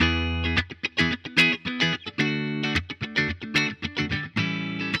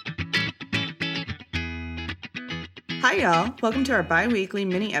Hi, y'all. Welcome to our bi-weekly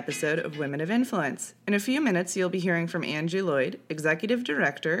mini episode of Women of Influence. In a few minutes, you'll be hearing from Angie Lloyd, Executive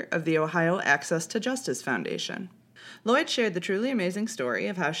Director of the Ohio Access to Justice Foundation. Lloyd shared the truly amazing story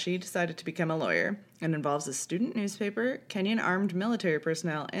of how she decided to become a lawyer and involves a student newspaper, Kenyan armed military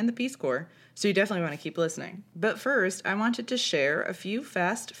personnel, and the Peace Corps, so you definitely want to keep listening. But first, I wanted to share a few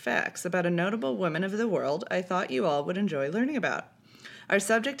fast facts about a notable woman of the world I thought you all would enjoy learning about. Our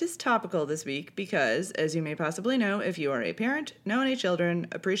subject is topical this week because, as you may possibly know, if you are a parent, know any children,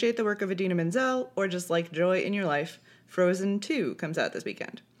 appreciate the work of Idina Menzel, or just like joy in your life, Frozen 2 comes out this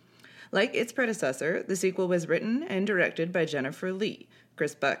weekend. Like its predecessor, the sequel was written and directed by Jennifer Lee.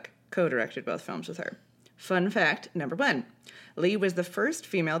 Chris Buck co-directed both films with her. Fun fact number 1. Lee was the first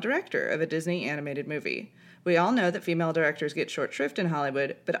female director of a Disney animated movie. We all know that female directors get short shrift in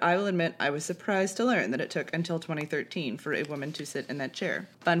Hollywood, but I will admit I was surprised to learn that it took until 2013 for a woman to sit in that chair.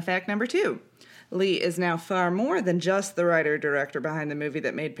 Fun fact number 2. Lee is now far more than just the writer-director behind the movie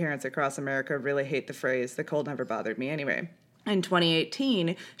that made parents across America really hate the phrase, "The cold never bothered me anyway." In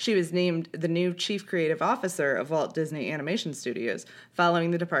 2018, she was named the new Chief Creative Officer of Walt Disney Animation Studios, following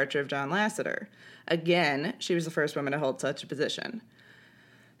the departure of John Lasseter. Again, she was the first woman to hold such a position.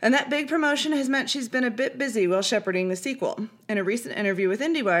 And that big promotion has meant she's been a bit busy while shepherding the sequel. In a recent interview with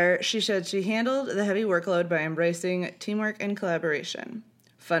IndieWire, she said she handled the heavy workload by embracing teamwork and collaboration.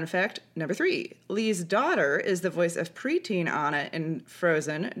 Fun fact number 3. Lee's daughter is the voice of preteen Anna in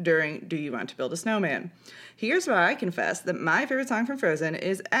Frozen during Do You Want to Build a Snowman? Here's why I confess that my favorite song from Frozen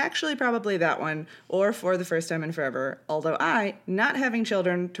is actually probably that one, or For the First Time in Forever, although I, not having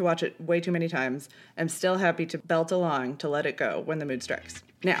children to watch it way too many times, am still happy to belt along to Let It Go when the mood strikes.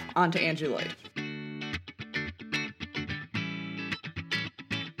 Now, on to Angie Lloyd.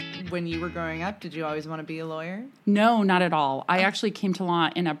 When you were growing up, did you always want to be a lawyer? No, not at all. I actually came to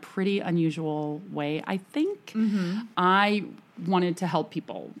law in a pretty unusual way, I think. I wanted to help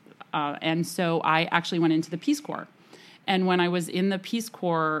people. And so I actually went into the Peace Corps. And when I was in the Peace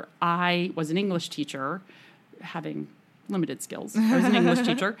Corps, I was an English teacher, having limited skills. I was an English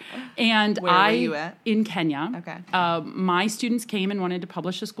teacher. And Where were you at? In Kenya. Okay. My students came and wanted to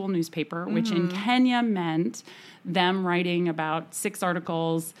publish a school newspaper, which in Kenya meant them writing about 6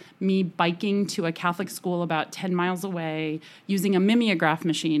 articles, me biking to a Catholic school about 10 miles away, using a mimeograph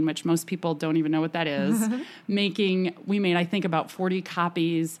machine, which most people don't even know what that is. We made, I think, about 40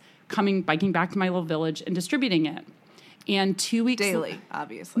 copies, biking back to my little village and distributing it. And 2 weeks... Daily,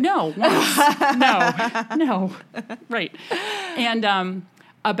 obviously. No, once. No. Right. And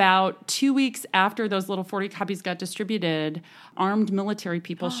about 2 weeks after those little 40 copies got distributed, armed military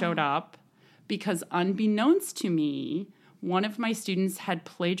people showed up because unbeknownst to me, one of my students had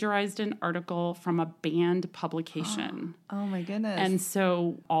plagiarized an article from a banned publication. Oh, my goodness. And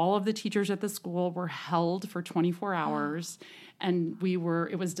so all of the teachers at the school were held for 24 hours. And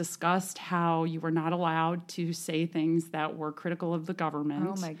it was discussed how you were not allowed to say things that were critical of the government.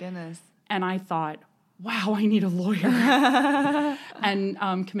 Oh, my goodness. And I thought, wow, I need a lawyer.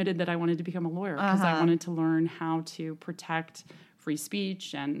 And committed that I wanted to become a lawyer because I wanted to learn how to protect free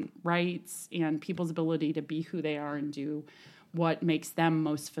speech and rights and people's ability to be who they are and do what makes them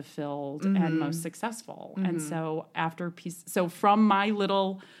most fulfilled and most successful. And so from my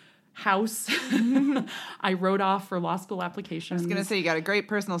little house, I wrote off for law school applications. I was going to say, you got a great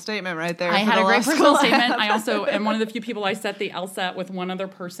personal statement right there. I had a great personal statement. I also am one of the few people I set the LSAT with one other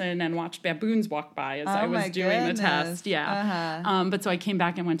person and watched baboons walk by as I was doing the test. Yeah. But so I came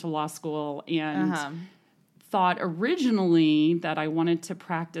back and went to law school and thought originally that I wanted to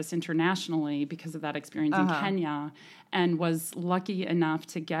practice internationally because of that experience in Kenya, and was lucky enough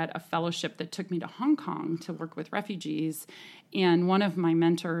to get a fellowship that took me to Hong Kong to work with refugees. And one of my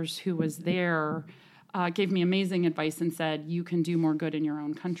mentors who was there gave me amazing advice and said, you can do more good in your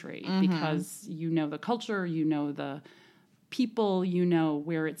own country because you know the culture, you know the people, you know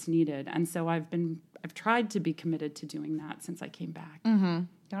where it's needed. And so I've tried to be committed to doing that since I came back.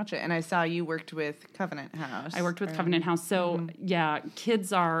 Gotcha. And I saw you worked with Covenant House. I worked with Covenant House. So yeah,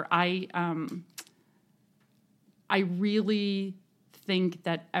 kids are, I really think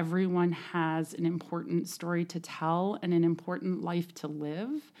that everyone has an important story to tell and an important life to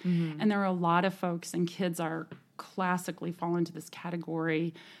live. And there are a lot of folks, and kids are classically fall into this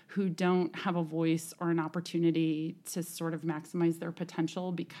category, who don't have a voice or an opportunity to sort of maximize their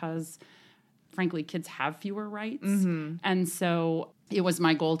potential because, frankly, kids have fewer rights. And so it was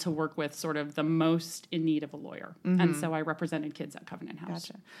my goal to work with sort of the most in need of a lawyer. And so I represented kids at Covenant House.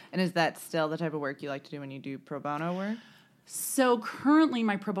 Gotcha. And is that still the type of work you like to do when you do pro bono work? So currently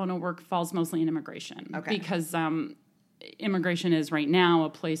my pro bono work falls mostly in immigration. Okay. Because immigration is right now a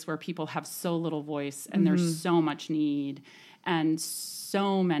place where people have so little voice and there's so much need, and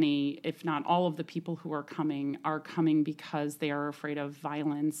so many, if not all of the people who are coming because they are afraid of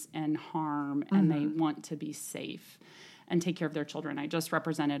violence and harm, and they want to be safe and take care of their children. I just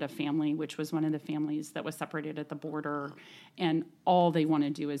represented a family, which was one of the families that was separated at the border, and all they want to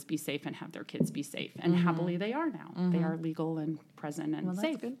do is be safe and have their kids be safe. And happily they are now. They are legal and present and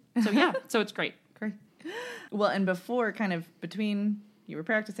safe. Good. So it's great. Great. Well, and before, kind of between, you were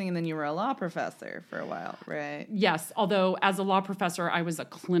practicing and then you were a law professor for a while, right? Yes, although as a law professor, I was a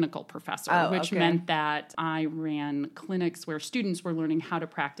clinical professor, which meant that I ran clinics where students were learning how to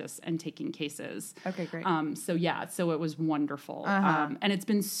practice and taking cases. Okay, great. So it was wonderful. And it's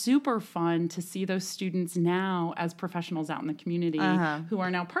been super fun to see those students now as professionals out in the community who are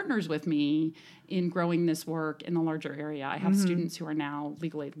now partners with me in growing this work in the larger area. I have students who are now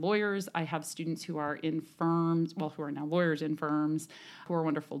legal aid lawyers. I have students who are in firms, who are now lawyers in firms, who are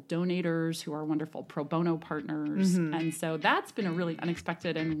wonderful donators, who are wonderful pro bono partners. And so that's been a really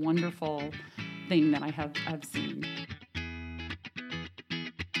unexpected and wonderful thing that I've seen.